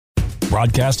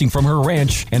Broadcasting from her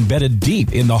ranch embedded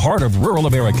deep in the heart of rural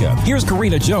America, here's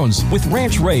Karina Jones with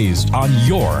Ranch Raised on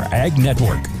your Ag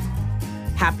Network.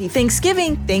 Happy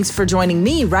Thanksgiving. Thanks for joining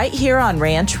me right here on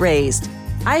Ranch Raised.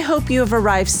 I hope you have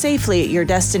arrived safely at your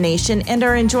destination and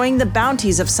are enjoying the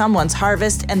bounties of someone's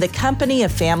harvest and the company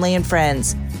of family and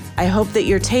friends. I hope that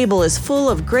your table is full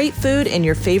of great food and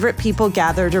your favorite people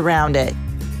gathered around it.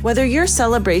 Whether your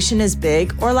celebration is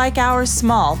big or like ours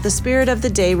small, the spirit of the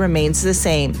day remains the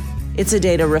same. It's a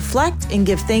day to reflect and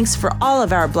give thanks for all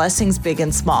of our blessings, big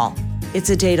and small. It's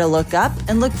a day to look up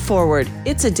and look forward.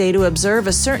 It's a day to observe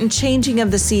a certain changing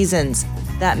of the seasons.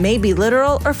 That may be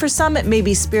literal, or for some it may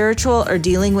be spiritual or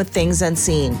dealing with things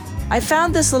unseen. I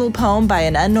found this little poem by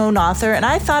an unknown author and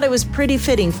I thought it was pretty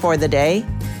fitting for the day.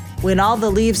 When all the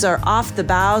leaves are off the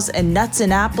boughs and nuts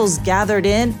and apples gathered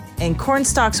in, and corn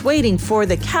stalks waiting for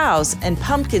the cows and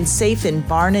pumpkins safe in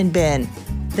barn and bin.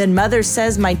 Then mother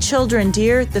says, my children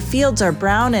dear, the fields are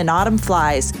brown and autumn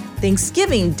flies.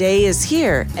 Thanksgiving Day is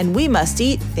here, and we must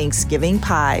eat Thanksgiving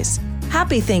pies.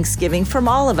 Happy Thanksgiving from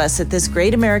all of us at this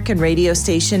great American radio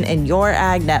station and your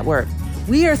Ag Network.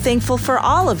 We are thankful for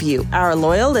all of you, our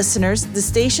loyal listeners, the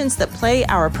stations that play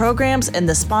our programs, and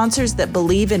the sponsors that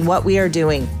believe in what we are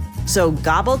doing. So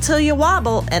gobble till you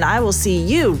wobble, and I will see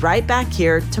you right back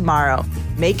here tomorrow.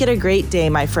 Make it a great day,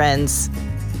 my friends.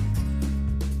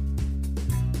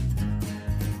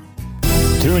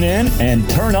 Tune in and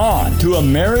turn on to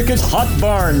America's Hot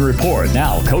Barn Report,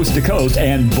 now coast to coast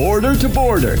and border to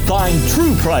border. Find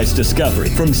true price discovery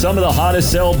from some of the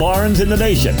hottest sell barns in the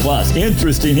nation, plus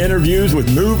interesting interviews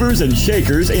with movers and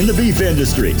shakers in the beef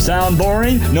industry. Sound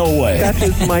boring? No way. That's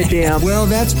just my jam. Well,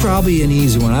 that's probably an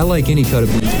easy one. I like any cut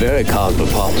of beef. Very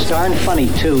cosmopolitan. Darn funny,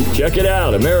 too. Check it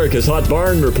out, America's Hot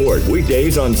Barn Report,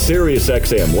 weekdays on Sirius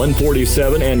XM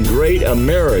 147 and great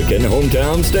American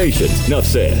hometown stations. Enough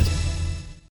said.